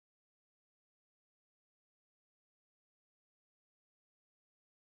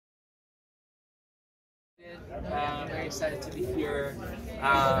Very excited to be here.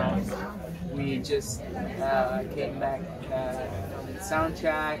 We just came back from the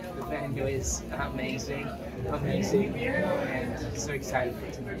soundtrack. The venue is amazing, and so excited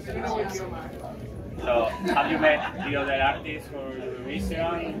for tonight. So, have you met the other artists for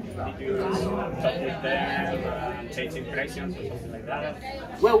Eurovision? Did you talk with them and change impressions or something like that?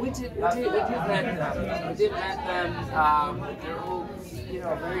 Well, we did met them. They're all,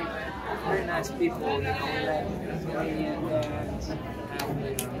 very nice people. We met Canadian bands,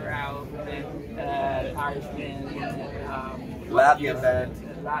 we're out with Irish band, Latvian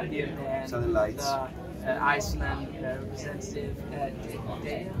band, Southern Lights. Iceland representative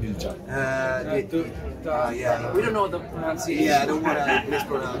we don't know the pronunciation. Yeah, I don't want to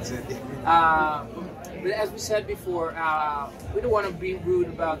mispronounce it. But as we said before, we don't want to be rude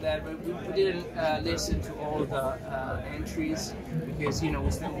about that, but we didn't listen to all the entries because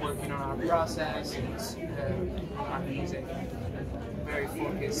we're still working on our process and our music. Very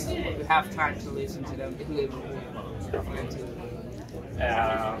focused. We have time to listen to them.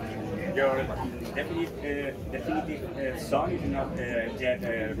 Your definitive song is not yet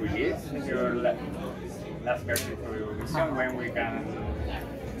released. Your last version for Eurovision. When we can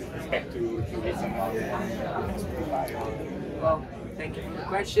expect to listen on Spotify? Well, thank you for the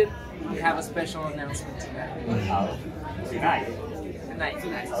question. We have a special announcement tonight. Tonight?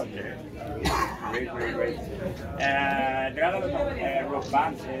 Tonight. Okay. Great. There are a lot of rock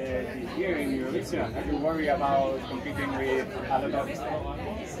bands this year in Eurovision. Are you worried about competing with a lot of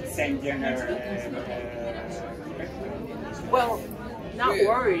same genre? Well, not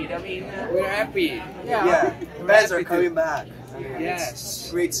worried. I mean, we're happy. Yeah. Bands are coming back.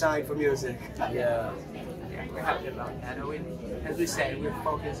 Yes. Great sign for music. Yeah, we're happy about that. As we say, we're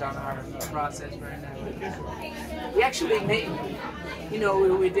focused on our process right now. We actually made,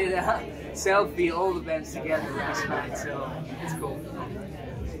 we did a selfie, all the bands together last night, so it's cool.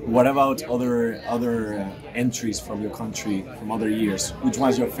 What about other entries from your country from other years? Which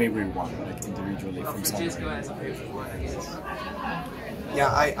one's your favorite one, like individually from some? Francisco has a favorite one, I guess.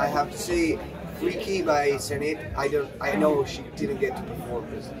 Yeah, I have to say, Piqued by Zenit. I know she didn't get to perform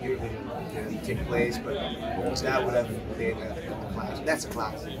because Eurovision didn't take place, but that would have been a class. That's a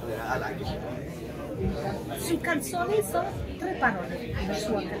class. I like it. Su canzone sono 3 parole, la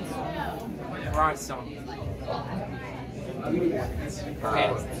sua canzone. Right song.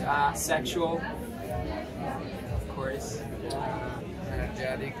 Okay, sexual, of course.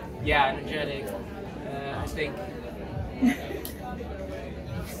 Energetic. Yeah, energetic. I think.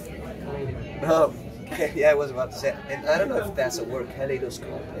 Yeah, I was about to say, and I don't know if that's a word,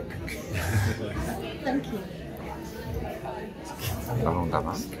 kaleidoscopic. Thank you.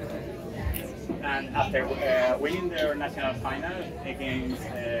 And after winning their national final against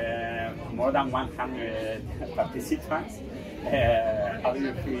more than 100 participants, how do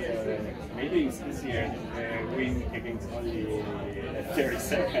you feel? Maybe it's easier win against only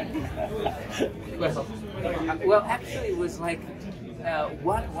 37. well, actually, it was like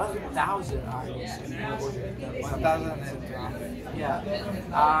 1,000 artists. 1,000. Yeah.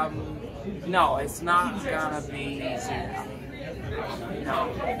 No, it's not gonna be easy. No.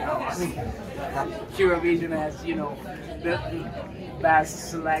 Eurovision has, the best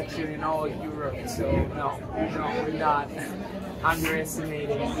selection in all Europe, so no, we're not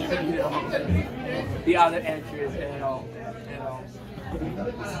underestimating, the other entries at all.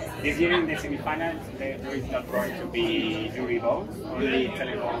 This year in the semifinals, there is not going to be jury votes, only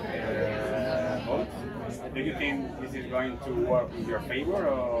televote votes. Do you think this is going to work in your favor,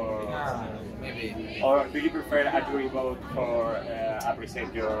 or maybe? Or do you prefer a jury vote for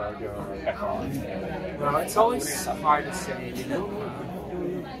appreciate your performance? Well, it's always hard to say,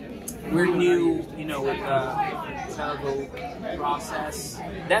 We're new, with the televote process.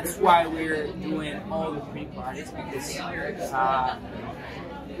 That's why we're doing all the 3 parties, because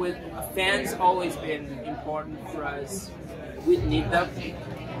with fans always been important for us. We need them,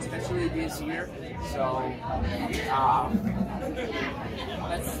 especially this year. So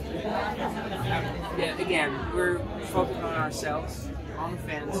again, we're focused on ourselves, on the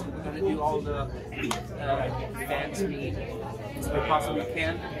fans. We're gonna do all the fans need as we possibly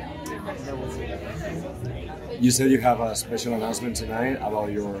can. You said you have a special announcement tonight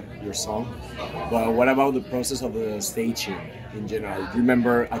about your song, but what about the process of the staging in general? Do you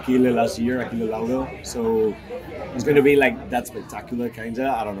remember Aquile last year, Aquile Lauro? So it's going to be like that spectacular,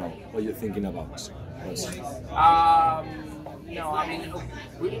 kinda. I don't know what you're thinking about. No, I mean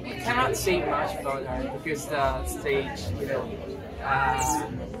we cannot say much about that because the stage,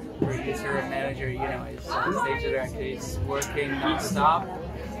 producer and manager, stage director is working non-stop.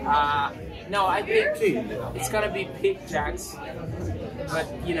 No, I think it's gonna be Piqued, but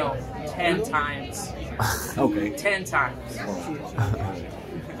you know, 10 times. Okay. 10 times.